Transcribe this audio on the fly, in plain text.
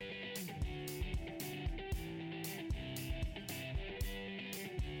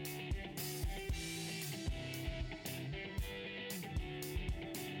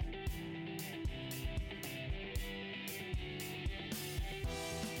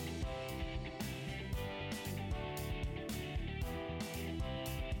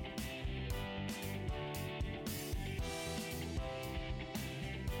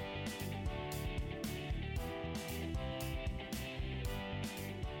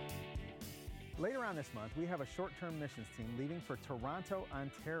Later on this month, we have a short-term missions team leaving for Toronto,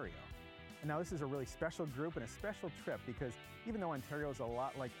 Ontario. And now this is a really special group and a special trip because even though Ontario is a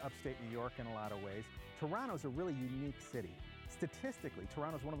lot like upstate New York in a lot of ways, Toronto is a really unique city. Statistically,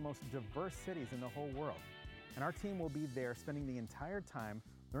 Toronto is one of the most diverse cities in the whole world. And our team will be there spending the entire time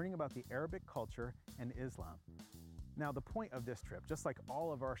learning about the Arabic culture and Islam. Now, the point of this trip, just like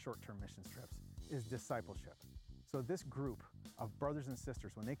all of our short-term missions trips, is discipleship. So this group of brothers and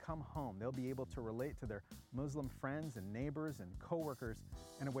sisters, when they come home, they'll be able to relate to their Muslim friends and neighbors and coworkers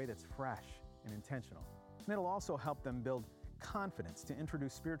in a way that's fresh and intentional. And it'll also help them build confidence to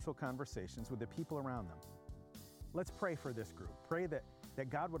introduce spiritual conversations with the people around them. Let's pray for this group. Pray that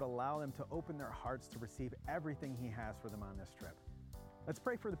God would allow them to open their hearts to receive everything He has for them on this trip. Let's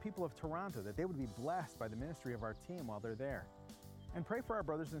pray for the people of Toronto, that they would be blessed by the ministry of our team while they're there. And pray for our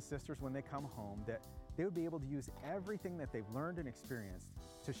brothers and sisters when they come home, that they would be able to use everything that they've learned and experienced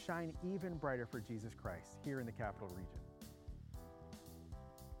to shine even brighter for Jesus Christ here in the Capital Region.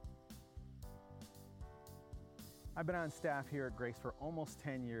 I've been on staff here at Grace for almost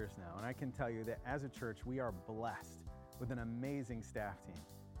 10 years now, and I can tell you that as a church, we are blessed with an amazing staff team.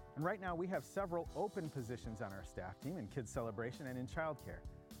 And right now, we have several open positions on our staff team in kids celebration and in childcare.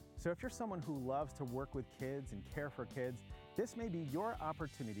 So if you're someone who loves to work with kids and care for kids, this may be your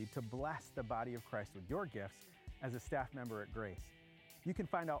opportunity to bless the body of Christ with your gifts as a staff member at Grace. You can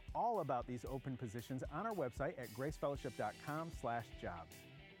find out all about these open positions on our website at gracefellowship.com/jobs.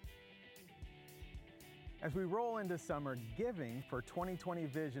 As we roll into summer, giving for 2020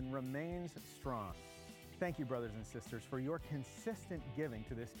 Vision remains strong. Thank you, brothers and sisters, for your consistent giving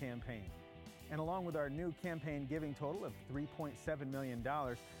to this campaign. And along with our new campaign giving total of $3.7 million,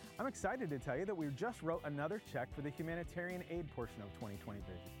 I'm excited to tell you that we just wrote another check for the humanitarian aid portion of 2020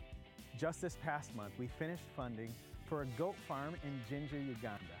 Vision. Just this past month, we finished funding for a goat farm in Jinja,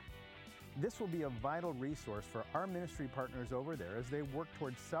 Uganda. This will be a vital resource for our ministry partners over there as they work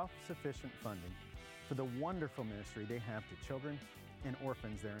towards self-sufficient funding for the wonderful ministry they have to children and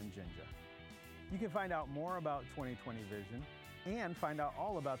orphans there in Jinja. You can find out more about 2020 Vision and find out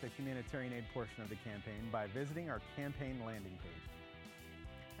all about the humanitarian aid portion of the campaign by visiting our campaign landing page.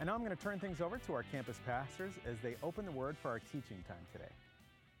 And now I'm going to turn things over to our campus pastors as they open the word for our teaching time today.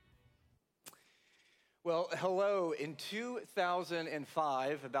 Well, hello. In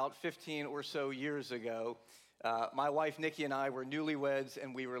 2005, about 15 or so years ago, my wife Nikki and I were newlyweds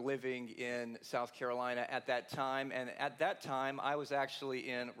and we were living in South Carolina at that time. And at that time, I was actually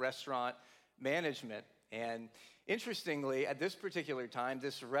in restaurant management. And interestingly, at this particular time,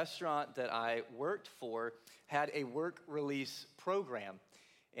 this restaurant that I worked for had a work release program.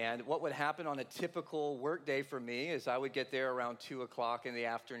 And what would happen on a typical work day for me is I would get there around 2 o'clock in the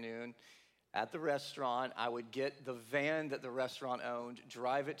afternoon at the restaurant. I would get the van that the restaurant owned,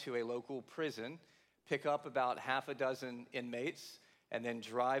 drive it to a local prison, pick up about half a dozen inmates, and then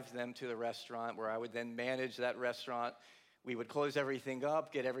drive them to the restaurant where I would then manage that restaurant. We would close everything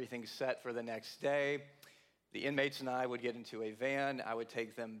up, get everything set for the next day. The inmates and I would get into a van. I would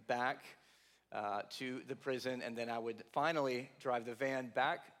take them back to the prison, and then I would finally drive the van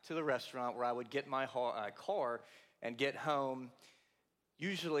back to the restaurant where I would get my car and get home,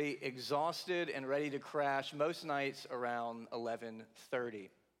 usually exhausted and ready to crash, most nights around 11:30.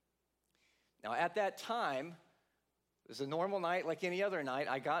 Now, at that time, it was a normal night like any other night.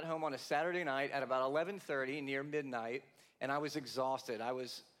 I got home on a Saturday night at about 11:30, near midnight, and I was exhausted. I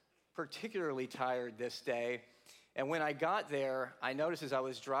was particularly tired this day. And when I got there, I noticed as I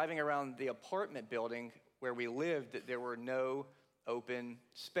was driving around the apartment building where we lived that there were no open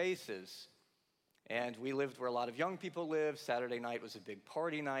spaces. And we lived where a lot of young people live. Saturday night was a big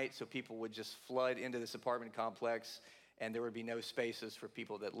party night, so people would just flood into this apartment complex, and there would be no spaces for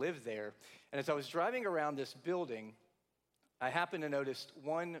people that lived there. And as I was driving around this building, I happened to notice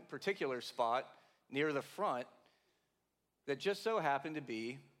one particular spot near the front that just so happened to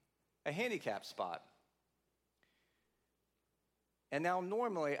be a handicap spot. And now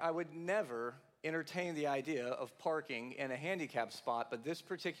normally I would never entertain the idea of parking in a handicap spot, but this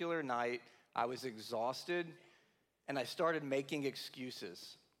particular night I was exhausted and I started making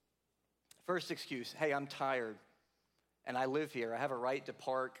excuses. First excuse, hey, I'm tired and I live here. I have a right to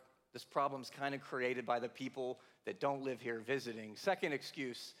park. This problem's kind of created by the people that don't live here visiting. Second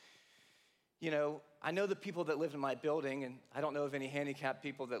excuse, I know the people that live in my building, and I don't know of any handicapped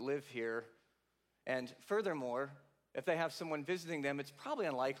people that live here. And furthermore, if they have someone visiting them, it's probably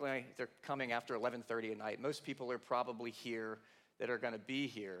unlikely they're coming after 11:30 at night. Most people are probably here that are going to be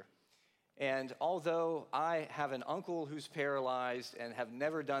here. And although I have an uncle who's paralyzed and have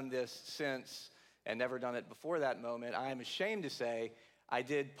never done this since and never done it before that moment, I am ashamed to say I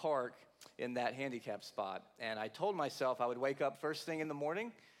did park in that handicap spot. And I told myself I would wake up first thing in the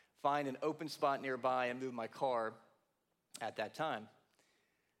morning, find an open spot nearby, and move my car at that time.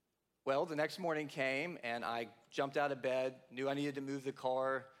 Well, the next morning came, and I jumped out of bed, knew I needed to move the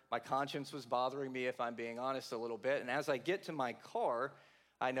car. My conscience was bothering me, if I'm being honest, a little bit. And as I get to my car,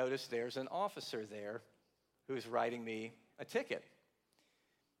 I notice there's an officer there who's writing me a ticket.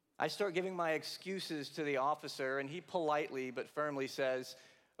 I start giving my excuses to the officer, and he politely but firmly says,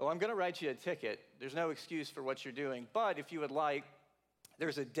 "Oh, I'm going to write you a ticket. There's no excuse for what you're doing, but if you would like,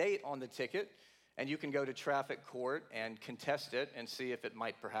 there's a date on the ticket, and you can go to traffic court and contest it and see if it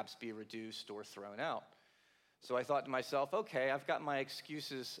might perhaps be reduced or thrown out." So I thought to myself, okay, I've got my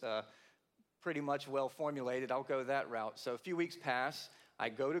excuses pretty much well formulated. I'll go that route. So a few weeks pass. I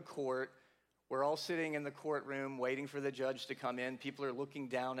go to court. We're all sitting in the courtroom waiting for the judge to come in. People are looking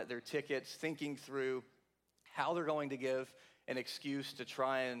down at their tickets, thinking through how they're going to give an excuse to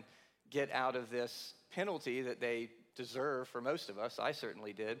try and get out of this penalty that they deserve for most of us. I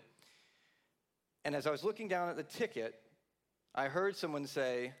certainly did. And as I was looking down at the ticket, I heard someone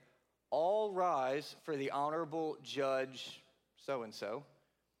say, "All rise for the Honorable Judge so-and-so."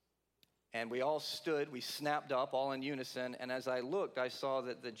 And we all stood, we snapped up all in unison, and as I looked, I saw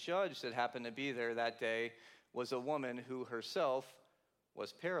that the judge that happened to be there that day was a woman who herself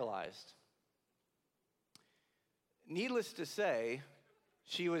was paralyzed. Needless to say,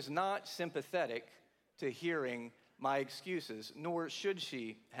 she was not sympathetic to hearing my excuses, nor should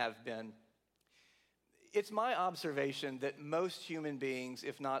she have been. It's my observation that most human beings,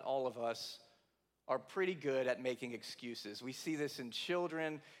 if not all of us, are pretty good at making excuses. We see this in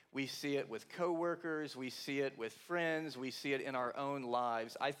children, we see it with coworkers, we see it with friends, we see it in our own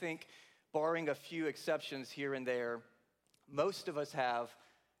lives. I think, barring a few exceptions here and there, most of us have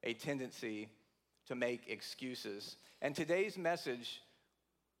a tendency to make excuses. And today's message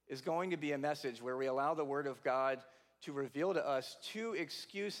is going to be a message where we allow the Word of God to reveal to us two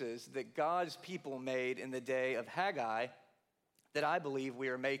excuses that God's people made in the day of Haggai that I believe we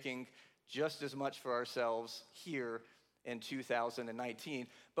are making just as much for ourselves here in 2019.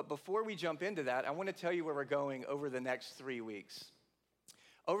 But before we jump into that, I want to tell you where we're going over the next 3 weeks.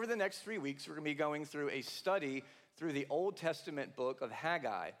 Over the next 3 weeks, we're going to be going through a study through the Old Testament book of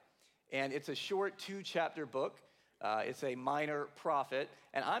Haggai. And it's a short 2-chapter book. It's a minor prophet.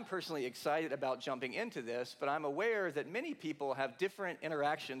 And I'm personally excited about jumping into this, but I'm aware that many people have different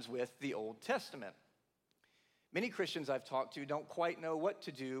interactions with the Old Testament. Many Christians I've talked to don't quite know what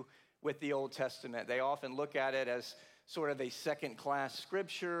to do with the Old Testament. They often look at it as sort of a second-class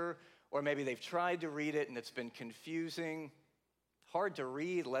scripture, or maybe they've tried to read it and it's been confusing, hard to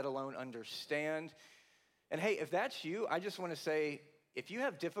read, let alone understand. And hey, if that's you, I just want to say, if you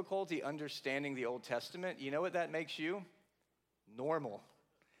have difficulty understanding the Old Testament, you know what that makes you? Normal.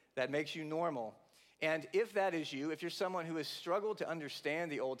 That makes you normal. And if that is you, if you're someone who has struggled to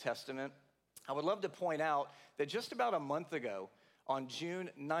understand the Old Testament, I would love to point out that just about a month ago, on June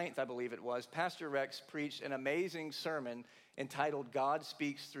 9th, I believe it was, Pastor Rex preached an amazing sermon entitled God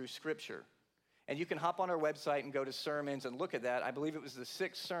Speaks Through Scripture. And you can hop on our website and go to sermons and look at that. I believe it was the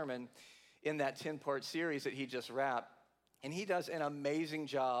 6th sermon in that 10-part series that he just wrapped. And he does an amazing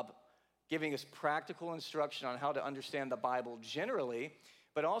job giving us practical instruction on how to understand the Bible generally.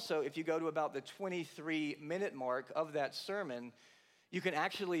 But also, if you go to about the 23-minute mark of that sermon, you can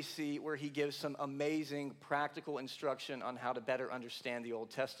actually see where he gives some amazing practical instruction on how to better understand the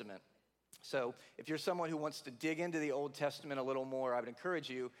Old Testament. So if you're someone who wants to dig into the Old Testament a little more, I would encourage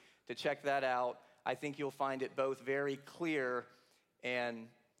you to check that out. I think you'll find it both very clear and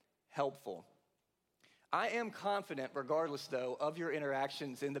helpful. I am confident, regardless, though, of your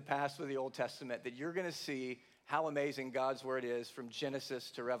interactions in the past with the Old Testament, that you're going to see how amazing God's Word is from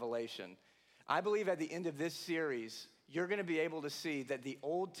Genesis to Revelation. I believe at the end of this series, you're going to be able to see that the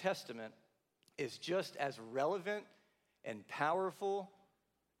Old Testament is just as relevant and powerful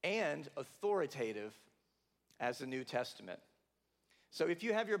and authoritative as the New Testament. So if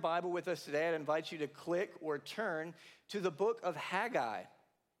you have your Bible with us today, I'd invite you to click or turn to the book of Haggai.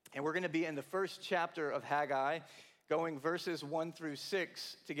 And we're going to be in the first chapter of Haggai, going verses 1 through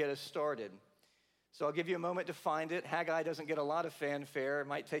 6 to get us started. So I'll give you a moment to find it. Haggai doesn't get a lot of fanfare. It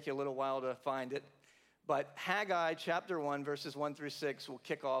might take you a little while to find it. But Haggai chapter 1, verses 1 through 6 will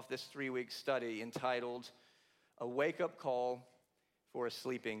kick off this 3-week study entitled, A Wake-Up Call for a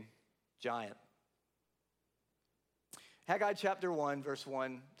Sleeping Giant. Haggai chapter 1, verse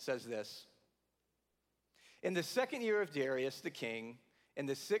 1 says this: In the 2nd year of Darius the king, in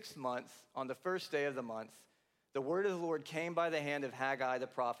the 6th month, on the 1st day of the month, the word of the Lord came by the hand of Haggai the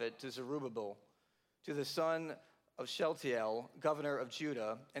prophet to Zerubbabel, to the son of Shealtiel, governor of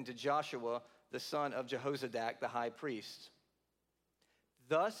Judah, and to Joshua, the son of Jehozadak, the high priest.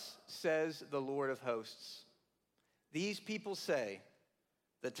 Thus says the Lord of hosts, these people say,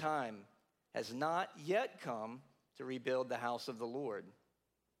 the time has not yet come to rebuild the house of the Lord.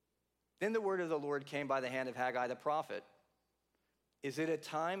 Then the word of the Lord came by the hand of Haggai the prophet. Is it a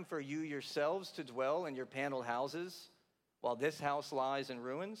time for you yourselves to dwell in your paneled houses while this house lies in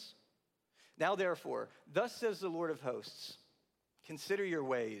ruins? Now therefore, thus says the Lord of hosts, consider your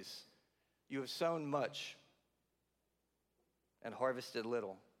ways. You have sown much and harvested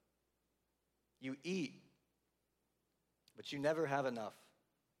little. You eat, but you never have enough.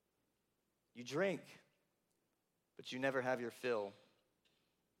 You drink, but you never have your fill.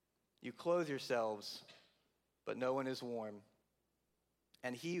 You clothe yourselves, but no one is warm.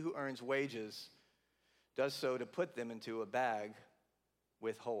 And he who earns wages does so to put them into a bag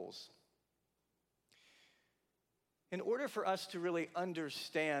with holes. In order for us to really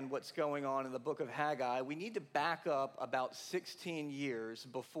understand what's going on in the book of Haggai, we need to back up about 16 years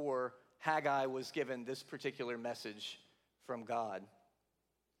before Haggai was given this particular message from God.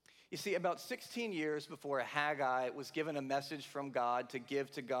 You see, about 16 years before Haggai was given a message from God to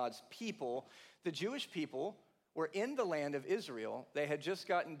give to God's people, the Jewish people were in the land of Israel. They had just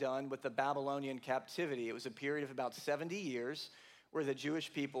gotten done with the Babylonian captivity. It was a period of about 70 years where the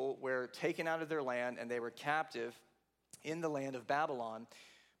Jewish people were taken out of their land and they were captive in the land of Babylon.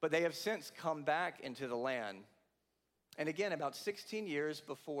 But they have since come back into the land. And again, about 16 years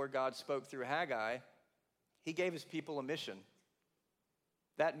before God spoke through Haggai, he gave his people a mission.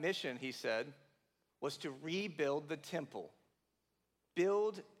 That mission, he said, was to rebuild the temple.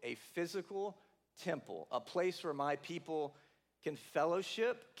 Build a physical temple, a place where my people can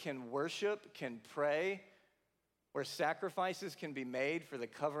fellowship, can worship, can pray, where sacrifices can be made for the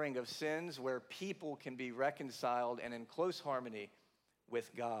covering of sins, where people can be reconciled and in close harmony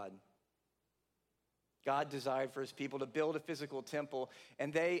with God. God desired for his people to build a physical temple,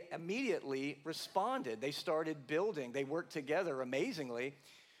 and they immediately responded. They started building. They worked together amazingly.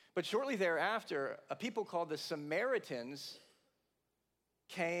 But shortly thereafter, a people called the Samaritans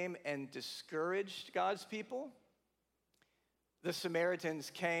came and discouraged God's people. The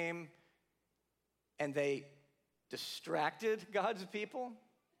Samaritans came and they distracted God's people.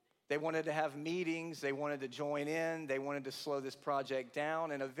 They wanted to have meetings. They wanted to join in. They wanted to slow this project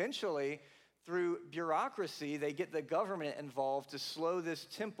down. And eventually, through bureaucracy, they get the government involved to slow this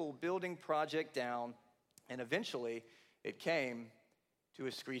temple building project down. And eventually, it came to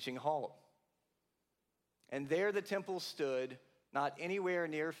a screeching halt. And there the temple stood, not anywhere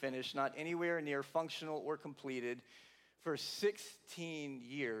near finished, not anywhere near functional or completed, for 16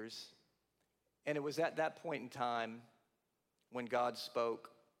 years. And it was at that point in time when God spoke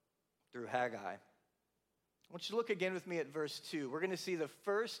through Haggai. I want you to look again with me at verse 2. We're going to see the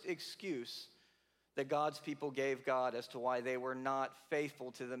first excuse that God's people gave God as to why they were not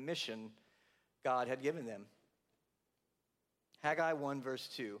faithful to the mission God had given them. Haggai 1, verse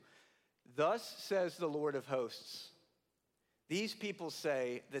 2. Thus says the Lord of hosts, these people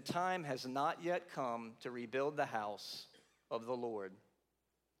say, the time has not yet come to rebuild the house of the Lord.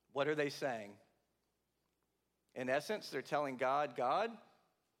 What are they saying? In essence, they're telling God,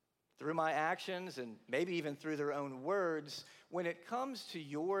 through my actions and maybe even through their own words, when it comes to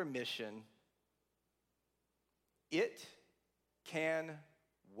your mission, it can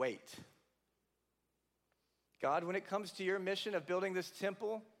wait. God, when it comes to your mission of building this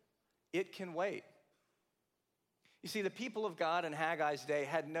temple, it can wait. You see, the people of God in Haggai's day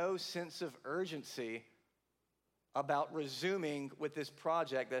had no sense of urgency about resuming with this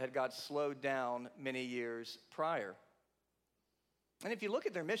project that had got slowed down many years prior. And if you look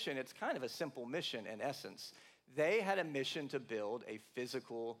at their mission, it's kind of a simple mission in essence. They had a mission to build a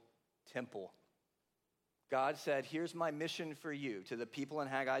physical temple. God said, here's my mission for you, to the people in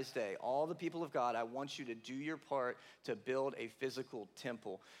Haggai's day. All the people of God, I want you to do your part to build a physical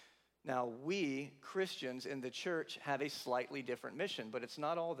temple. Now, we Christians in the church have a slightly different mission, but it's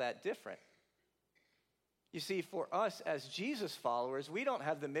not all that different. You see, for us as Jesus followers, we don't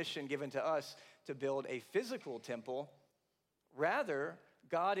have the mission given to us to build a physical temple. Rather,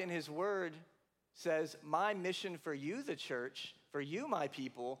 God in his word says, my mission for you, the church, for you, my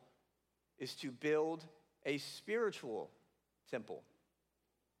people, is to build a spiritual temple.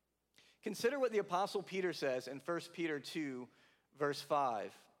 Consider what the Apostle Peter says in 1 Peter 2, verse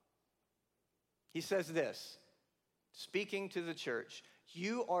 5. He says this, speaking to the church,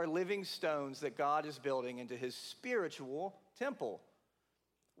 you are living stones that God is building into his spiritual temple.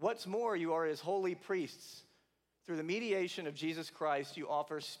 What's more, you are his holy priests. Through the mediation of Jesus Christ, you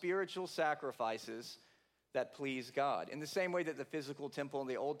offer spiritual sacrifices that please God. In the same way that the physical temple in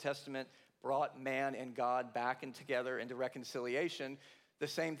the Old Testament brought man and God back and together into reconciliation, the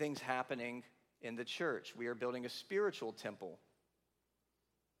same thing's happening in the church. We are building a spiritual temple.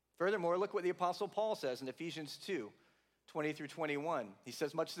 Furthermore, look what the Apostle Paul says in Ephesians 2:20 through 21. He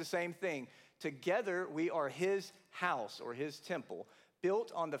says much the same thing. Together we are his house, or his temple,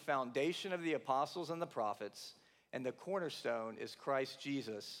 built on the foundation of the apostles and the prophets, and the cornerstone is Christ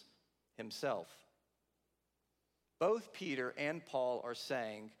Jesus himself. Both Peter and Paul are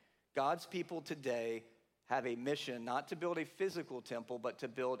saying God's people today have a mission not to build a physical temple, but to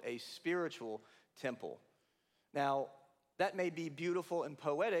build a spiritual temple. Now, that may be beautiful and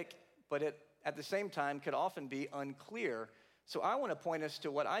poetic, but it, at the same time, could often be unclear. So I want to point us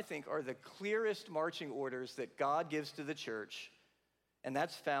to what I think are the clearest marching orders that God gives to the church, and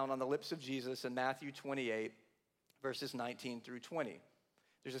that's found on the lips of Jesus in Matthew 28, verses 19 through 20.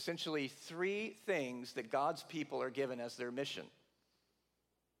 There's essentially three things that God's people are given as their mission.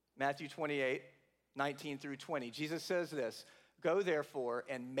 Matthew 28, 19 through 20. Jesus says this, "Go therefore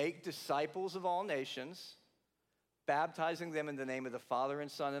and make disciples of all nations, baptizing them in the name of the Father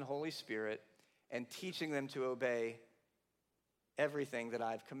and Son and Holy Spirit, and teaching them to obey everything that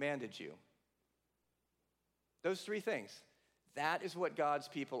I've commanded you." Those three things. That is what God's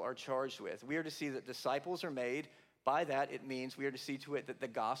people are charged with. We are to see that disciples are made. By that, it means we are to see to it that the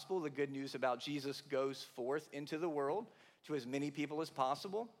gospel, the good news about Jesus, goes forth into the world to as many people as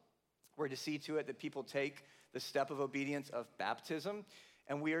possible. We're to see to it that people take the step of obedience of baptism,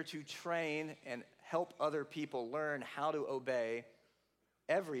 and we are to train and help other people learn how to obey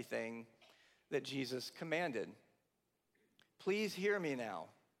everything that Jesus commanded. Please hear me now.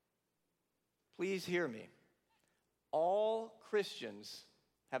 Please hear me. All Christians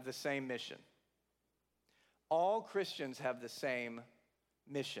have the same mission. All Christians have the same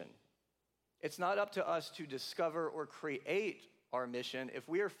mission. It's not up to us to discover or create our mission. If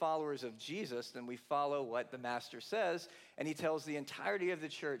we are followers of Jesus, then we follow what the Master says, and he tells the entirety of the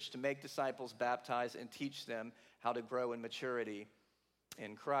church to make disciples, baptize, and teach them how to grow in maturity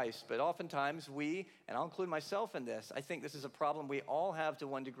in Christ. But oftentimes we, and I'll include myself in this, I think this is a problem we all have to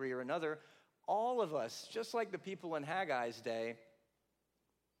one degree or another. All of us, just like the people in Haggai's day,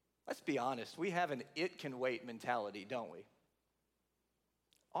 let's be honest, we have an it can wait mentality, don't we?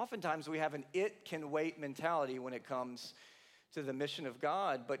 Oftentimes we have an it can wait mentality when it comes to the mission of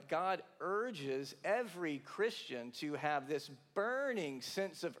God, but God urges every Christian to have this burning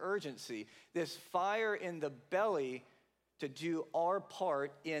sense of urgency, this fire in the belly to do our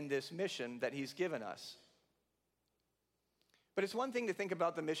part in this mission that he's given us. But it's one thing to think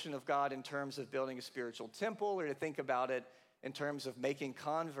about the mission of God in terms of building a spiritual temple, or to think about it in terms of making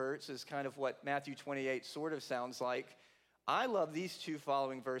converts, is kind of what Matthew 28 sort of sounds like. I love these two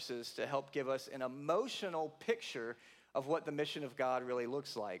following verses to help give us an emotional picture of what the mission of God really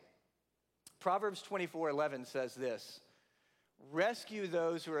looks like. Proverbs 24:11 says this, "Rescue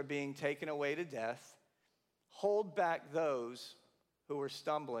those who are being taken away to death, hold back those who are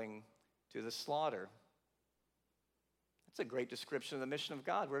stumbling to the slaughter." That's a great description of the mission of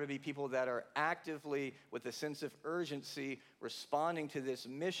God. We're to be people that are actively, with a sense of urgency, responding to this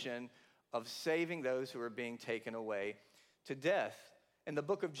mission of saving those who are being taken away to death. In the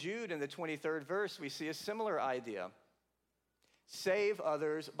book of Jude, in the 23rd verse, we see a similar idea. Save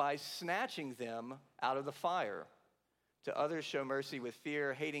others by snatching them out of the fire. To others show mercy with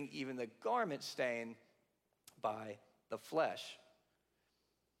fear, hating even the garment stained by the flesh.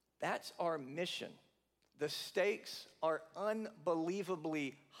 That's our mission. The stakes are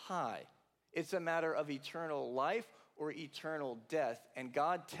unbelievably high. It's a matter of eternal life or eternal death. And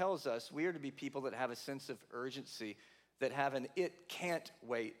God tells us we are to be people that have a sense of urgency, that have an it can't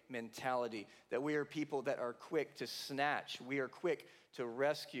wait mentality, that we are people that are quick to snatch, we are quick to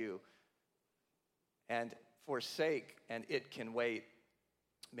rescue and forsake an it can wait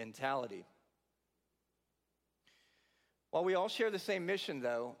mentality. While we all share the same mission,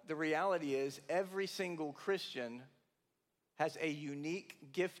 though, the reality is every single Christian has a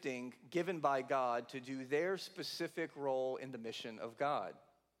unique gifting given by God to do their specific role in the mission of God.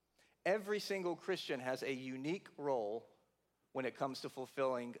 Every single Christian has a unique role when it comes to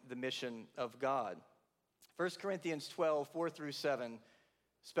fulfilling the mission of God. 1 Corinthians 12:4-7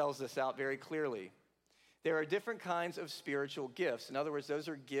 spells this out very clearly. There are different kinds of spiritual gifts. In other words, those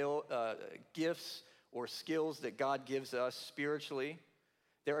are gifts or skills that God gives us spiritually.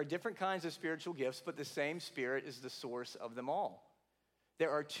 There are different kinds of spiritual gifts, but the same Spirit is the source of them all.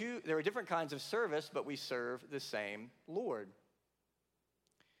 There are different kinds of service, but we serve the same Lord.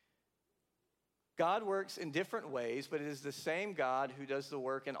 God works in different ways, but it is the same God who does the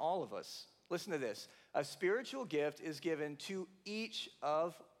work in all of us. Listen to this. a spiritual gift is given to each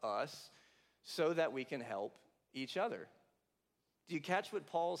of us so that we can help each other. Do you catch what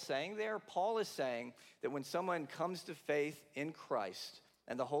Paul's saying there? Paul is saying that when someone comes to faith in Christ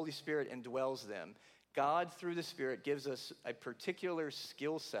and the Holy Spirit indwells them, God, through the Spirit, gives us a particular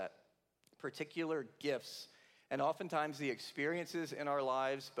skill set, particular gifts, and oftentimes the experiences in our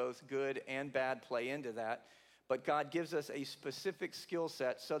lives, both good and bad, play into that. But God gives us a specific skill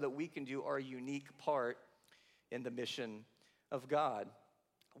set so that we can do our unique part in the mission of God.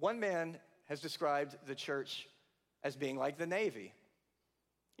 One man has described the church as being like the Navy.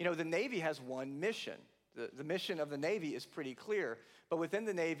 You know, the Navy has one mission. The mission of the Navy is pretty clear, but within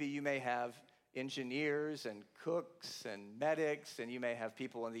the Navy you may have engineers and cooks and medics, and you may have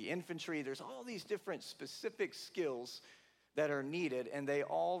people in the infantry. There's all these different specific skills that are needed, and they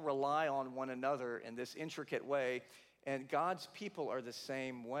all rely on one another in this intricate way, and God's people are the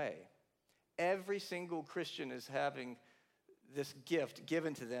same way. Every single Christian is having this gift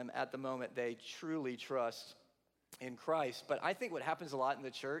given to them at the moment they truly trust in Christ. But I think what happens a lot in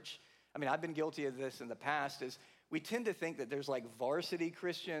the church, I mean, I've been guilty of this in the past, is we tend to think that there's like varsity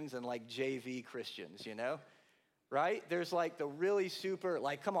Christians and like JV Christians, you know? Right? There's like the really super,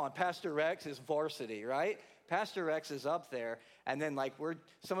 like, come on, Pastor Rex is varsity, right? Pastor Rex is up there, and then like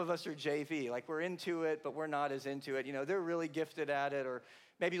some of us are JV, like we're into it, but we're not as into it. You know, they're really gifted at it. Or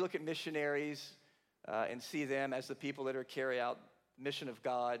maybe look at missionaries and see them as the people that are carry out the mission of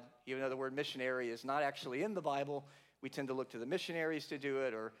God. Even though the word missionary is not actually in the Bible, we tend to look to the missionaries to do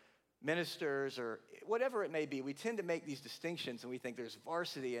it, or ministers, or whatever it may be. We tend to make these distinctions, and we think there's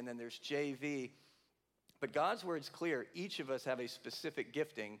varsity and then there's JV. But God's word's clear. Each of us have a specific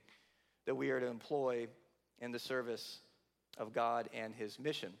gifting that we are to employ in the service of God and his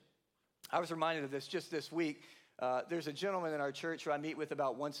mission. I was reminded of this just this week. There's a gentleman in our church who I meet with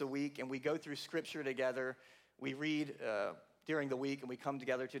about once a week, and we go through scripture together. We read during the week, and we come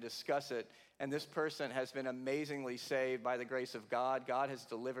together to discuss it. And this person has been amazingly saved by the grace of God. God has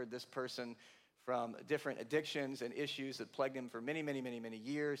delivered this person from different addictions and issues that plagued him for many, many, many, many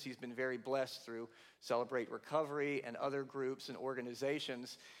years. He's been very blessed through Celebrate Recovery and other groups and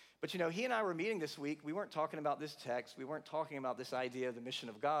organizations. But you know, he and I were meeting this week. We weren't talking about this text. We weren't talking about this idea of the mission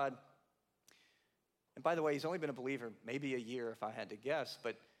of God. And by the way, he's only been a believer maybe a year if I had to guess.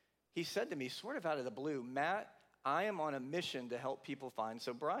 But he said to me, sort of out of the blue, Matt, I am on a mission to help people find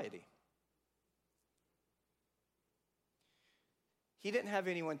sobriety. He didn't have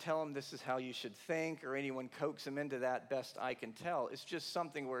anyone tell him this is how you should think, or anyone coax him into that, best I can tell. It's just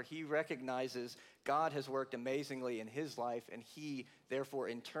something where he recognizes God has worked amazingly in his life, and he, therefore,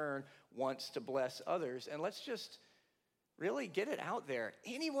 in turn, wants to bless others. And let's just really get it out there.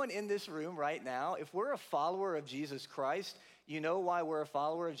 Anyone in this room right now, if we're a follower of Jesus Christ, you know why we're a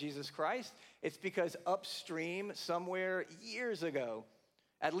follower of Jesus Christ? It's because upstream, somewhere years ago,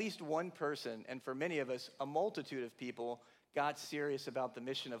 at least one person, and for many of us, a multitude of people, got serious about the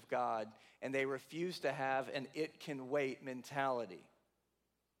mission of God, and they refused to have an it-can-wait mentality.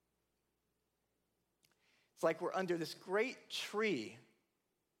 It's like we're under this great tree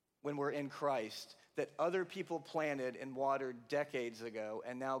when we're in Christ that other people planted and watered decades ago,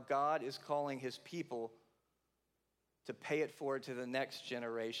 and now God is calling his people to pay it forward to the next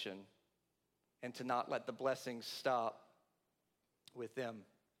generation and to not let the blessings stop with them.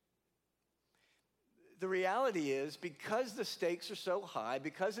 The reality is, because the stakes are so high,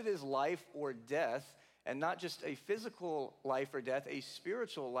 because it is life or death, and not just a physical life or death, a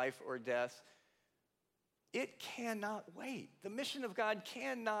spiritual life or death, it cannot wait. The mission of God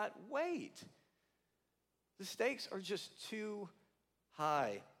cannot wait. The stakes are just too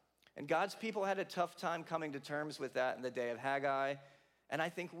high. And God's people had a tough time coming to terms with that in the day of Haggai, and I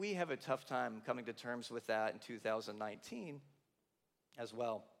think we have a tough time coming to terms with that in 2019 as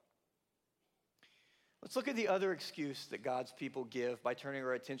well. Let's look at the other excuse that God's people give by turning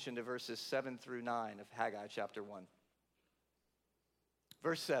our attention to verses 7 through 9 of Haggai chapter 1.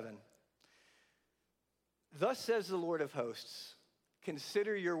 Verse 7. Thus says the Lord of hosts,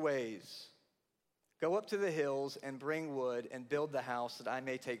 consider your ways. Go up to the hills and bring wood and build the house that I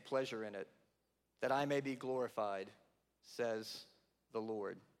may take pleasure in it, that I may be glorified, says the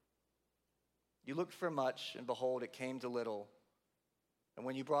Lord. You looked for much, and behold, it came to little. And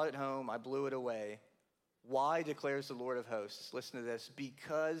when you brought it home, I blew it away. Why, declares the Lord of hosts? Listen to this.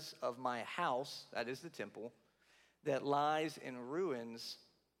 Because of my house, that is the temple, that lies in ruins,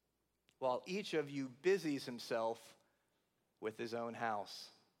 while each of you busies himself with his own house.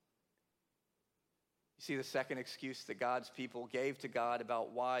 You see the second excuse that God's people gave to God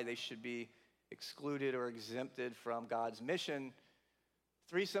about why they should be excluded or exempted from God's mission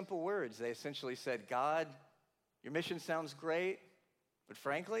Three simple words. They essentially said, God, your mission sounds great, but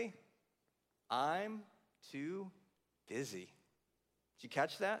frankly, I'm too busy. Did you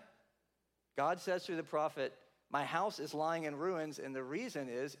catch that? God says through the prophet, my house is lying in ruins, and the reason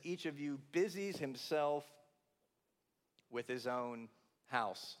is each of you busies himself with his own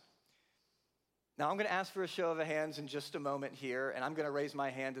house. Now, I'm going to ask for a show of hands in just a moment here, and I'm going to raise my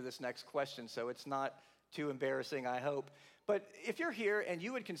hand to this next question, so it's not too embarrassing, I hope. But if you're here and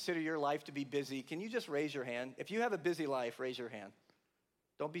you would consider your life to be busy, can you just raise your hand? If you have a busy life, raise your hand.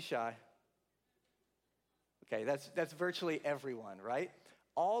 Don't be shy. Okay, that's virtually everyone, right?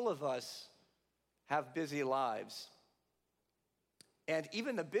 All of us have busy lives. And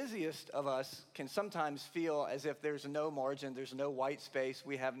even the busiest of us can sometimes feel as if there's no margin, there's no white space,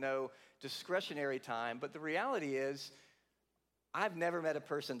 we have no discretionary time. But the reality is, I've never met a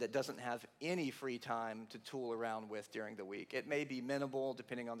person that doesn't have any free time to tool around with during the week. It may be minimal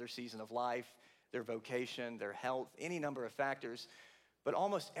depending on their season of life, their vocation, their health, any number of factors. But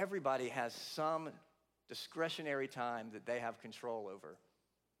almost everybody has some discretionary time that they have control over.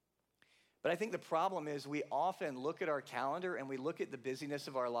 But I think the problem is we often look at our calendar and we look at the busyness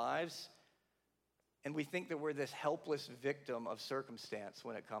of our lives and we think that we're this helpless victim of circumstance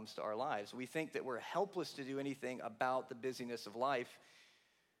when it comes to our lives. We think that we're helpless to do anything about the busyness of life.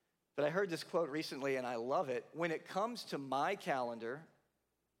 But I heard this quote recently and I love it. When it comes to my calendar,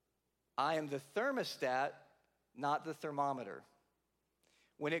 I am the thermostat, not the thermometer.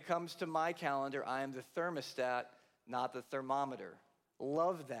 When it comes to my calendar, I am the thermostat, not the thermometer.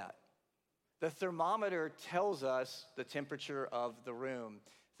 Love that. The thermometer tells us the temperature of the room.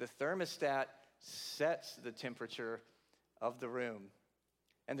 The thermostat sets the temperature of the room.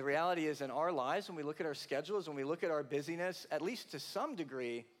 And the reality is in our lives, when we look at our schedules, when we look at our busyness, at least to some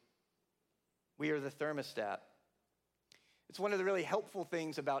degree, we are the thermostat. It's one of the really helpful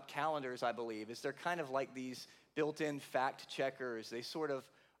things about calendars, I believe, is they're kind of like these built-in fact checkers. They sort of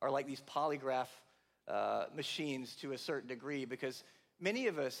are like these polygraph machines to a certain degree because many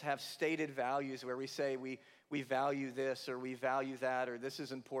of us have stated values where we say we value this or we value that or this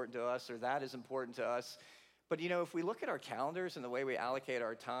is important to us or that is important to us. But if we look at our calendars and the way we allocate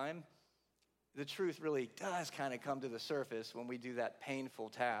our time, the truth really does kind of come to the surface when we do that painful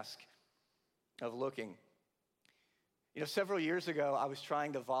task of looking. Several years ago, I was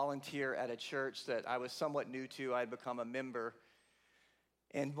trying to volunteer at a church that I was somewhat new to. I had become a member.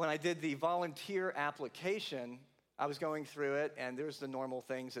 And when I did the volunteer application, I was going through it, and there's the normal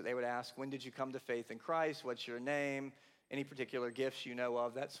things that they would ask. When did you come to faith in Christ? What's your name? Any particular gifts you know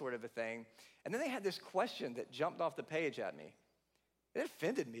of? That sort of a thing. And then they had this question that jumped off the page at me. It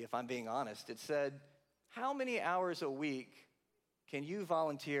offended me, if I'm being honest. It said, how many hours a week can you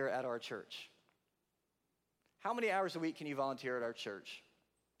volunteer at our church? How many hours a week can you volunteer at our church?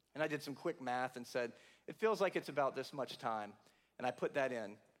 And I did some quick math and said, it feels like it's about this much time. And I put that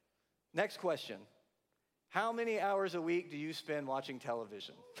in. Next question. How many hours a week do you spend watching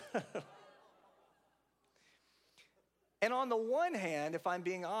television? And on the one hand, if I'm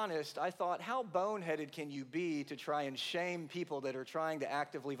being honest, I thought, how boneheaded can you be to try and shame people that are trying to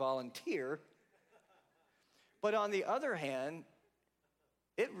actively volunteer? But on the other hand,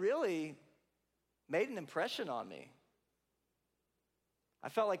 it really made an impression on me. I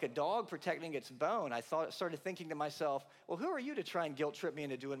felt like a dog protecting its bone. I started thinking to myself, well, who are you to try and guilt trip me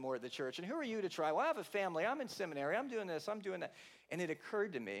into doing more at the church? And who are you to try? Well, I have a family. I'm in seminary. I'm doing this. I'm doing that. And it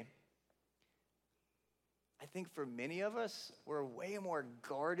occurred to me, I think for many of us, we're way more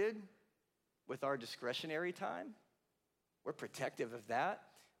guarded with our discretionary time. We're protective of that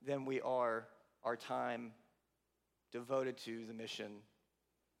than we are our time devoted to the mission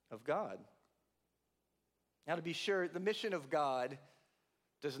of God. Now, to be sure, the mission of God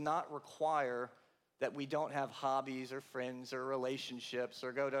does not require that we don't have hobbies or friends or relationships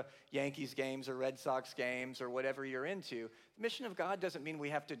or go to Yankees games or Red Sox games or whatever you're into. The mission of God doesn't mean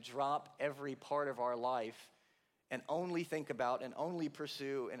we have to drop every part of our life and only think about and only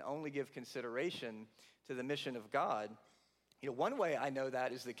pursue and only give consideration to the mission of God. One way I know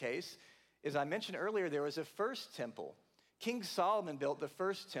that is the case is I mentioned earlier there was a first temple. King Solomon built the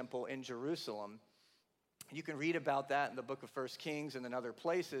first temple in Jerusalem. You can read about that in the book of 1 Kings and in other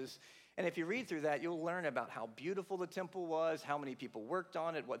places. And if you read through that, you'll learn about how beautiful the temple was, how many people worked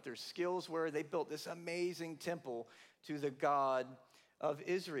on it, what their skills were. They built this amazing temple to the God of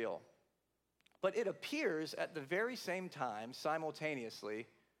Israel. But it appears at the very same time, simultaneously,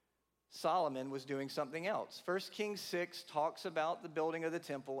 Solomon was doing something else. 1 Kings 6 talks about the building of the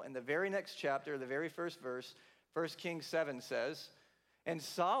temple. In the very next chapter, the very first verse, 1 Kings 7 says, and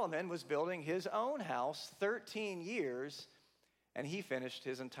Solomon was building his own house 13 years and he finished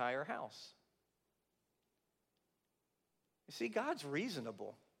his entire house. You see, God's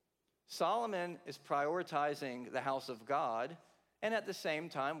reasonable. Solomon is prioritizing the house of God and at the same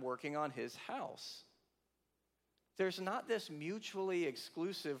time working on his house. There's not this mutually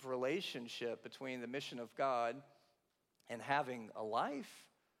exclusive relationship between the mission of God and having a life.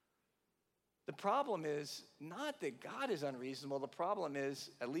 The problem is not that God is unreasonable. The problem is,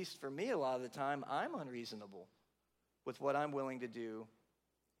 at least for me a lot of the time, I'm unreasonable with what I'm willing to do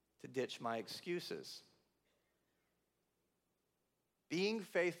to ditch my excuses. Being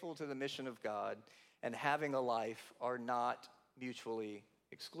faithful to the mission of God and having a life are not mutually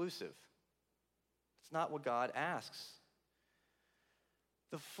exclusive. It's not what God asks.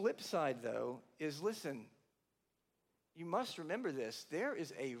 The flip side, though, is listen, you must remember this. There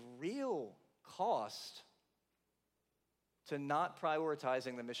is a real cost to not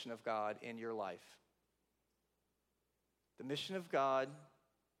prioritizing the mission of God in your life. The mission of God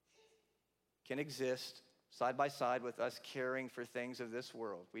can exist side by side with us caring for things of this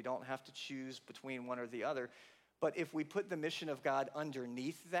world. We don't have to choose between one or the other. But if we put the mission of God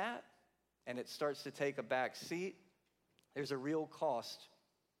underneath that and it starts to take a back seat, there's a real cost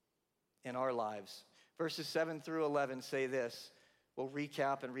in our lives. Verses 7 through 11 say this. We'll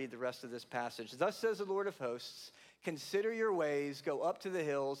recap and read the rest of this passage. Thus says the Lord of hosts, consider your ways, go up to the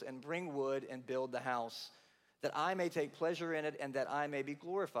hills and bring wood and build the house, that I may take pleasure in it and that I may be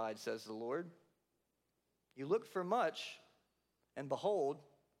glorified, says the Lord. You looked for much, and behold,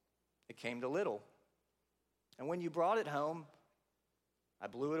 it came to little. And when you brought it home, I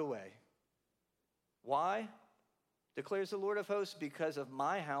blew it away. Why? Declares the Lord of hosts, because of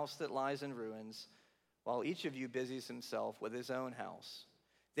my house that lies in ruins, while each of you busies himself with his own house.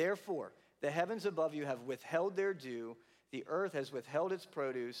 Therefore, the heavens above you have withheld their dew, the earth has withheld its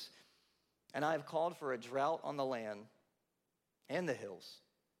produce, and I have called for a drought on the land and the hills,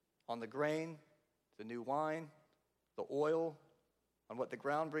 on the grain, the new wine, the oil, on what the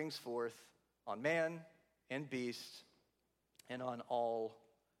ground brings forth, on man and beast, and on all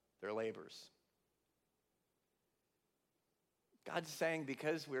their labors. God's saying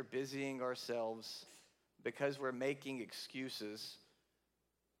because we're busying ourselves, because we're making excuses,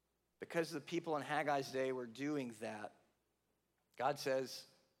 because the people in Haggai's day were doing that, God says,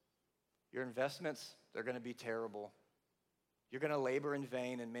 your investments, they're going to be terrible. You're going to labor in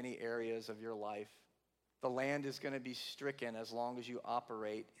vain in many areas of your life. The land is going to be stricken as long as you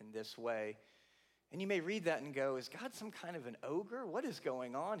operate in this way. And you may read that and go, is God some kind of an ogre? What is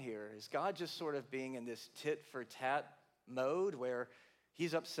going on here? Is God just sort of being in this tit-for-tat mode where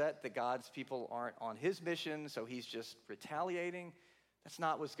he's upset that God's people aren't on his mission, so he's just retaliating? That's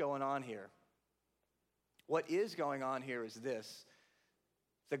not what's going on here. What is going on here is this.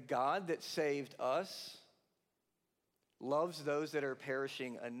 The God that saved us loves those that are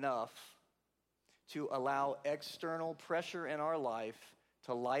perishing enough to allow external pressure in our life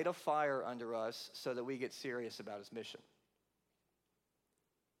to light a fire under us so that we get serious about his mission.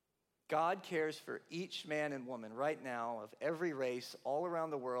 God cares for each man and woman right now of every race all around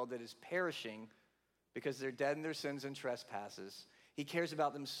the world that is perishing because they're dead in their sins and trespasses. He cares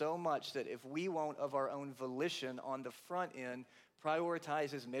about them so much that if we won't, of our own volition on the front end,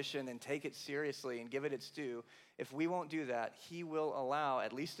 prioritize his mission and take it seriously and give it its due, if we won't do that, he will allow,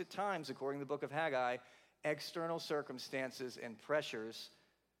 at least at times, according to the book of Haggai, external circumstances and pressures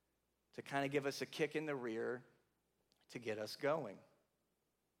to kind of give us a kick in the rear to get us going.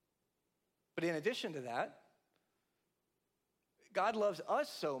 But in addition to that, God loves us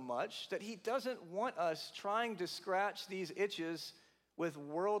so much that he doesn't want us trying to scratch these itches with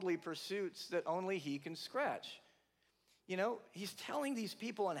worldly pursuits that only he can scratch. You know, he's telling these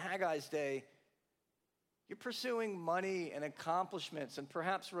people in Haggai's day, you're pursuing money and accomplishments and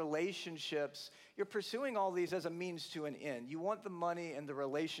perhaps relationships. You're pursuing all these as a means to an end. You want the money and the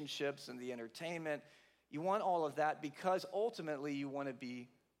relationships and the entertainment. You want all of that because ultimately you want to be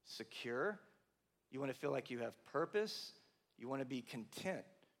secure. You want to feel like you have purpose. You want to be content.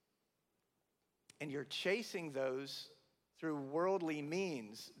 And you're chasing those through worldly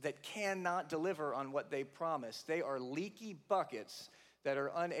means that cannot deliver on what they promise. They are leaky buckets that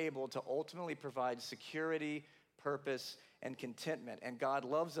are unable to ultimately provide security, purpose, and contentment. And God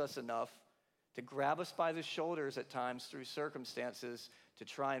loves us enough to grab us by the shoulders at times through circumstances to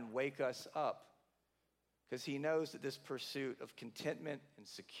try and wake us up. Because he knows that this pursuit of contentment and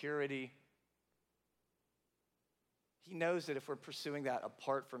security, he knows that if we're pursuing that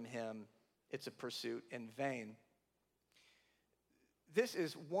apart from him, it's a pursuit in vain. This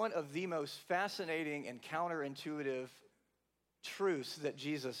is one of the most fascinating and counterintuitive truths that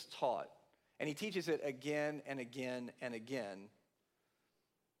Jesus taught. And he teaches it again and again and again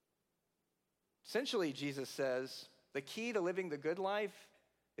Essentially, Jesus says, the key to living the good life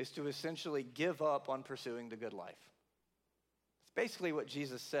is to essentially give up on pursuing the good life. It's basically what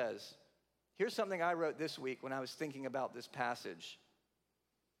Jesus says. Here's something I wrote this week when I was thinking about this passage.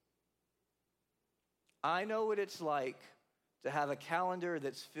 I know what it's like to have a calendar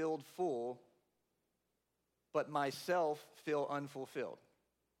that's filled full, but myself feel unfulfilled.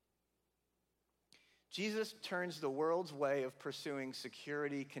 Jesus turns the world's way of pursuing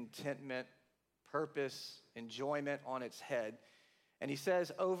security, contentment, purpose, enjoyment on its head. And he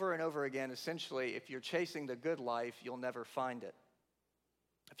says over and over again, essentially, if you're chasing the good life, you'll never find it.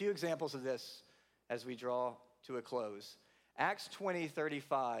 A few examples of this as we draw to a close. Acts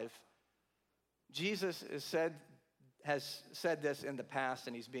 20:35, Jesus has said this in the past,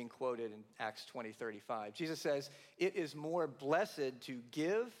 and he's being quoted in Acts 20:35. Jesus says, "It is more blessed to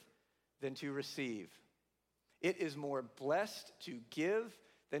give than to receive." It is more blessed to give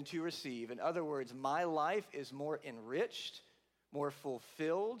than to receive. In other words, my life is more enriched, more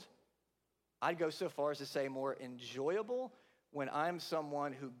fulfilled. I'd go so far as to say more enjoyable when I'm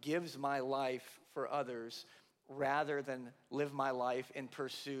someone who gives my life for others rather than live my life in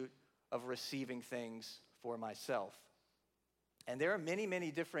pursuit of receiving things for myself. And there are many,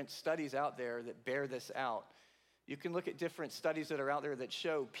 many different studies out there that bear this out. You can look at different studies that are out there that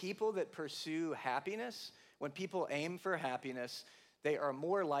show people that pursue happiness, when people aim for happiness, they are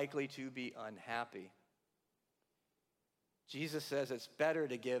more likely to be unhappy. Jesus says it's better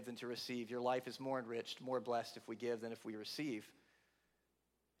to give than to receive. Your life is more enriched, more blessed if we give than if we receive.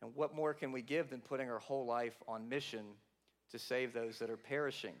 And what more can we give than putting our whole life on mission to save those that are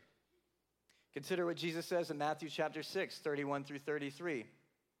perishing? Consider what Jesus says in Matthew chapter 6, 31 through 33.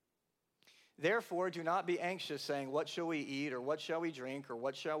 "Therefore, do not be anxious, saying, 'What shall we eat, or what shall we drink, or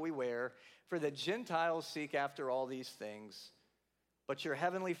what shall we wear?' For the Gentiles seek after all these things, but your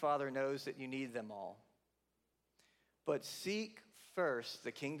heavenly Father knows that you need them all. But seek first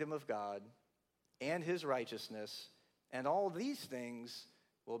the kingdom of God and his righteousness, and all these things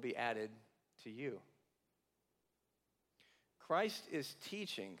will be added to you." Christ is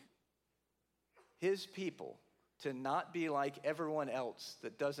teaching his people to not be like everyone else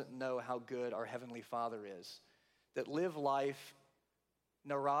that doesn't know how good our Heavenly Father is, that live life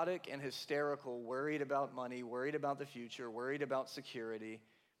neurotic and hysterical, worried about money, worried about the future, worried about security.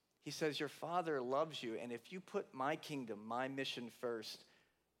 He says, your Father loves you, and if you put my kingdom, my mission first,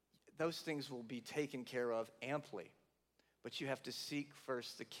 those things will be taken care of amply. But you have to seek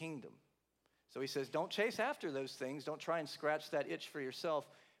first the kingdom. So he says, don't chase after those things. Don't try and scratch that itch for yourself.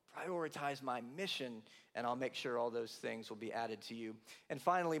 Prioritize my mission, and I'll make sure all those things will be added to you. And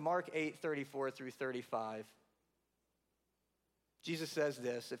finally, Mark 8:34 through 35. Jesus says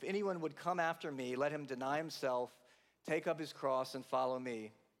this, "If anyone would come after me, let him deny himself, take up his cross, and follow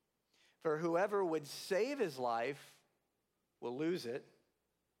me. For whoever would save his life will lose it.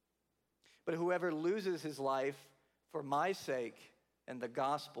 But whoever loses his life for my sake and the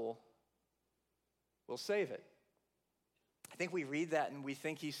gospel will save it." I think we read that and we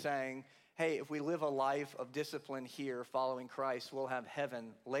think he's saying, hey, if we live a life of discipline here following Christ, we'll have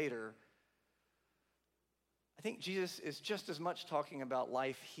heaven later. I think Jesus is just as much talking about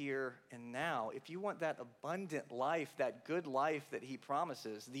life here and now. If you want that abundant life, that good life that he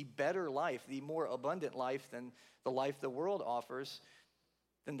promises, the better life, the more abundant life than the life the world offers,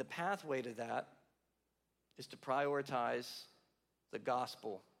 then the pathway to that is to prioritize the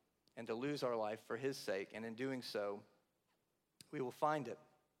gospel and to lose our life for his sake. And in doing so, we will find it.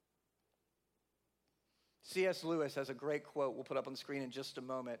 C.S. Lewis has a great quote we'll put up on the screen in just a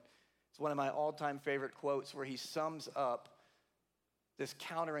moment. It's one of my all-time favorite quotes where he sums up this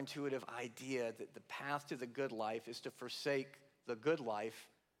counterintuitive idea that the path to the good life is to forsake the good life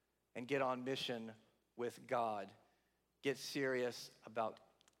and get on mission with God. Get serious about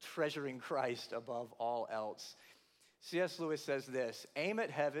treasuring Christ above all else. C.S. Lewis says this, "Aim at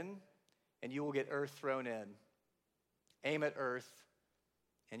heaven and you will get earth thrown in. Aim at earth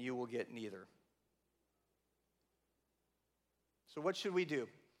and you will get neither." So what should we do?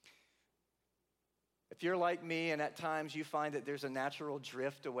 If you're like me and at times you find that there's a natural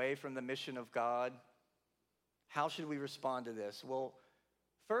drift away from the mission of God, how should we respond to this? Well,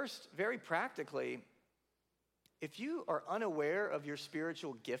 first, very practically, if you are unaware of your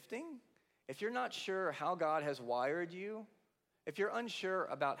spiritual gifting, if you're not sure how God has wired you, if you're unsure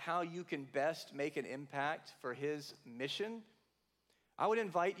about how you can best make an impact for his mission, I would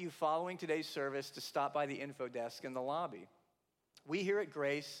invite you following today's service to stop by the info desk in the lobby. We here at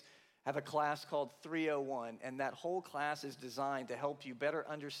Grace have a class called 301, and that whole class is designed to help you better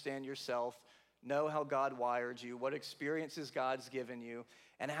understand yourself, know how God wired you, what experiences God's given you,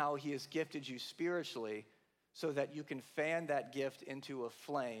 and how he has gifted you spiritually so that you can fan that gift into a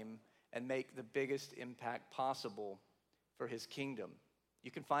flame and make the biggest impact possible for his kingdom.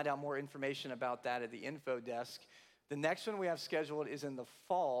 You can find out more information about that at the info desk. The next one we have scheduled is in the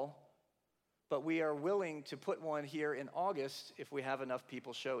fall, but we are willing to put one here in August if we have enough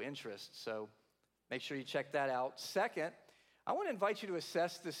people show interest. So make sure you check that out. Second, I want to invite you to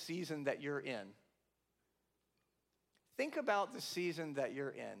assess the season that you're in. Think about the season that you're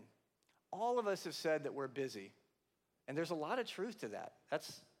in. All of us have said that we're busy, and there's a lot of truth to that.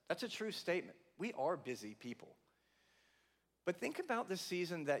 That's a true statement. We are busy people. But think about the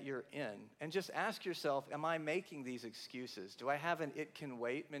season that you're in and just ask yourself, am I making these excuses? Do I have an it can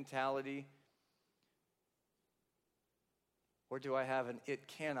wait mentality? Or do I have an it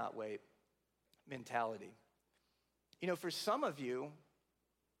cannot wait mentality? You know, for some of you,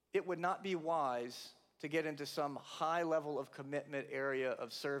 it would not be wise to get into some high level of commitment area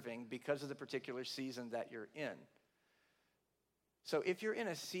of serving because of the particular season that you're in. So if you're in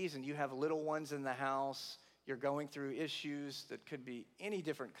a season, you have little ones in the house, you're going through issues that could be any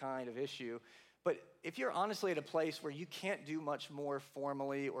different kind of issue, but if you're honestly at a place where you can't do much more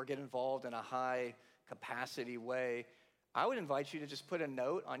formally or get involved in a high capacity way, I would invite you to just put a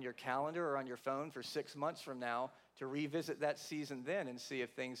note on your calendar or on your phone for 6 months from now to revisit that season then and see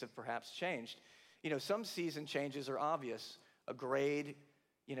if things have perhaps changed. You know, some season changes are obvious. A grade,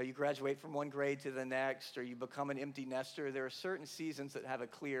 you know, you graduate from one grade to the next, or you become an empty nester. There are certain seasons that have a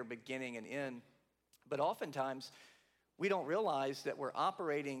clear beginning and end. But oftentimes, we don't realize that we're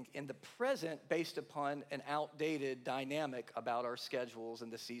operating in the present based upon an outdated dynamic about our schedules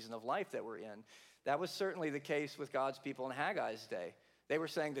and the season of life that we're in. That was certainly the case with God's people in Haggai's day. They were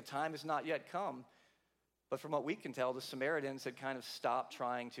saying the time has not yet come, but from what we can tell, the Samaritans had kind of stopped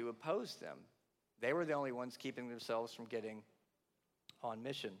trying to oppose them. They were the only ones keeping themselves from getting on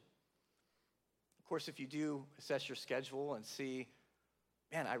mission. Of course, if you do assess your schedule and see,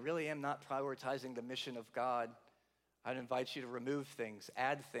 man, I really am not prioritizing the mission of God, I'd invite you to remove things,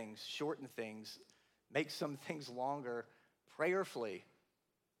 add things, shorten things, make some things longer prayerfully,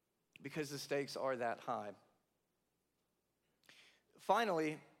 because the stakes are that high.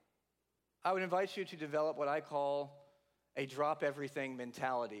 Finally, I would invite you to develop what I call a drop everything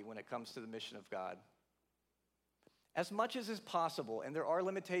mentality when it comes to the mission of God. As much as is possible, and there are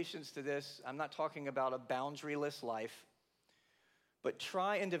limitations to this, I'm not talking about a boundaryless life, but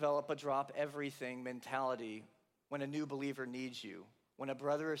try and develop a drop everything mentality when a new believer needs you, when a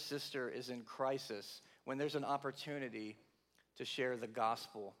brother or sister is in crisis, when there's an opportunity to share the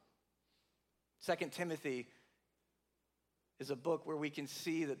gospel. 2 Timothy is a book where we can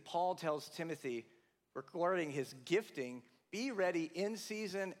see that Paul tells Timothy, regarding his gifting, be ready in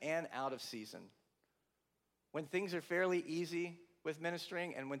season and out of season. When things are fairly easy with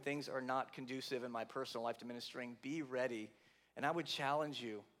ministering and when things are not conducive in my personal life to ministering, be ready. And I would challenge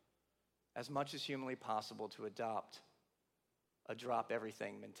you as much as humanly possible to adopt a drop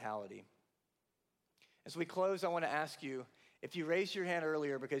everything mentality. As we close, I want to ask you, if you raised your hand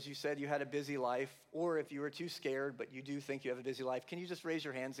earlier because you said you had a busy life, or if you were too scared but you do think you have a busy life, can you just raise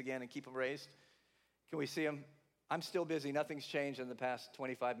your hands again and keep them raised? Can we see them? I'm still busy. Nothing's changed in the past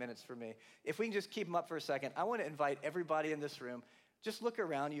 25 minutes for me. If we can just keep them up for a second, I want to invite everybody in this room, just look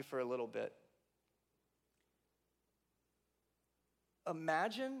around you for a little bit.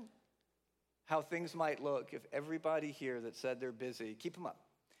 Imagine how things might look if everybody here that said they're busy, keep them up.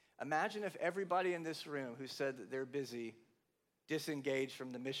 Imagine if everybody in this room who said that they're busy disengaged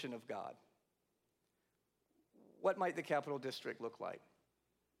from the mission of God. What might the Capital District look like?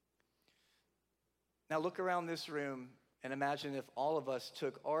 Now look around this room and imagine if all of us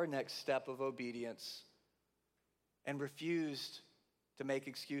took our next step of obedience and refused to make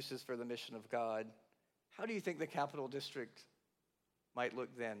excuses for the mission of God. How do you think the Capital District might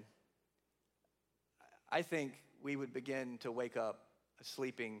look then? I think we would begin to wake up a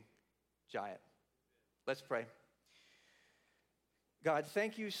sleeping giant. Let's pray. God,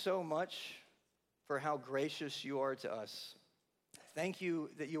 thank you so much for how gracious you are to us. Thank you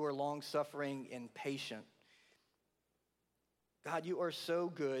that you are long-suffering and patient. God, you are so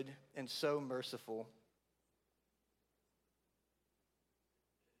good and so merciful.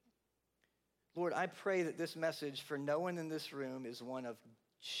 Lord, I pray that this message for no one in this room is one of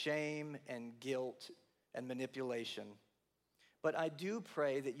shame and guilt and manipulation. But I do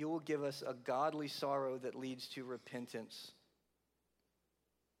pray that you will give us a godly sorrow that leads to repentance.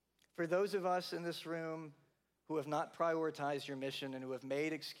 For those of us in this room who have not prioritized your mission and who have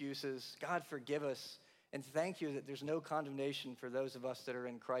made excuses, God, forgive us. And thank you that there's no condemnation for those of us that are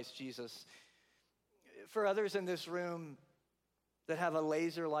in Christ Jesus. For others in this room that have a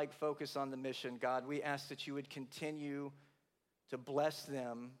laser-like focus on the mission, God, we ask that you would continue to bless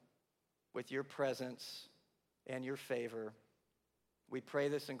them with your presence and your favor. We pray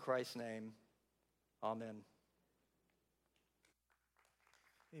this in Christ's name. Amen.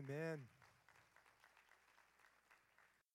 Amen.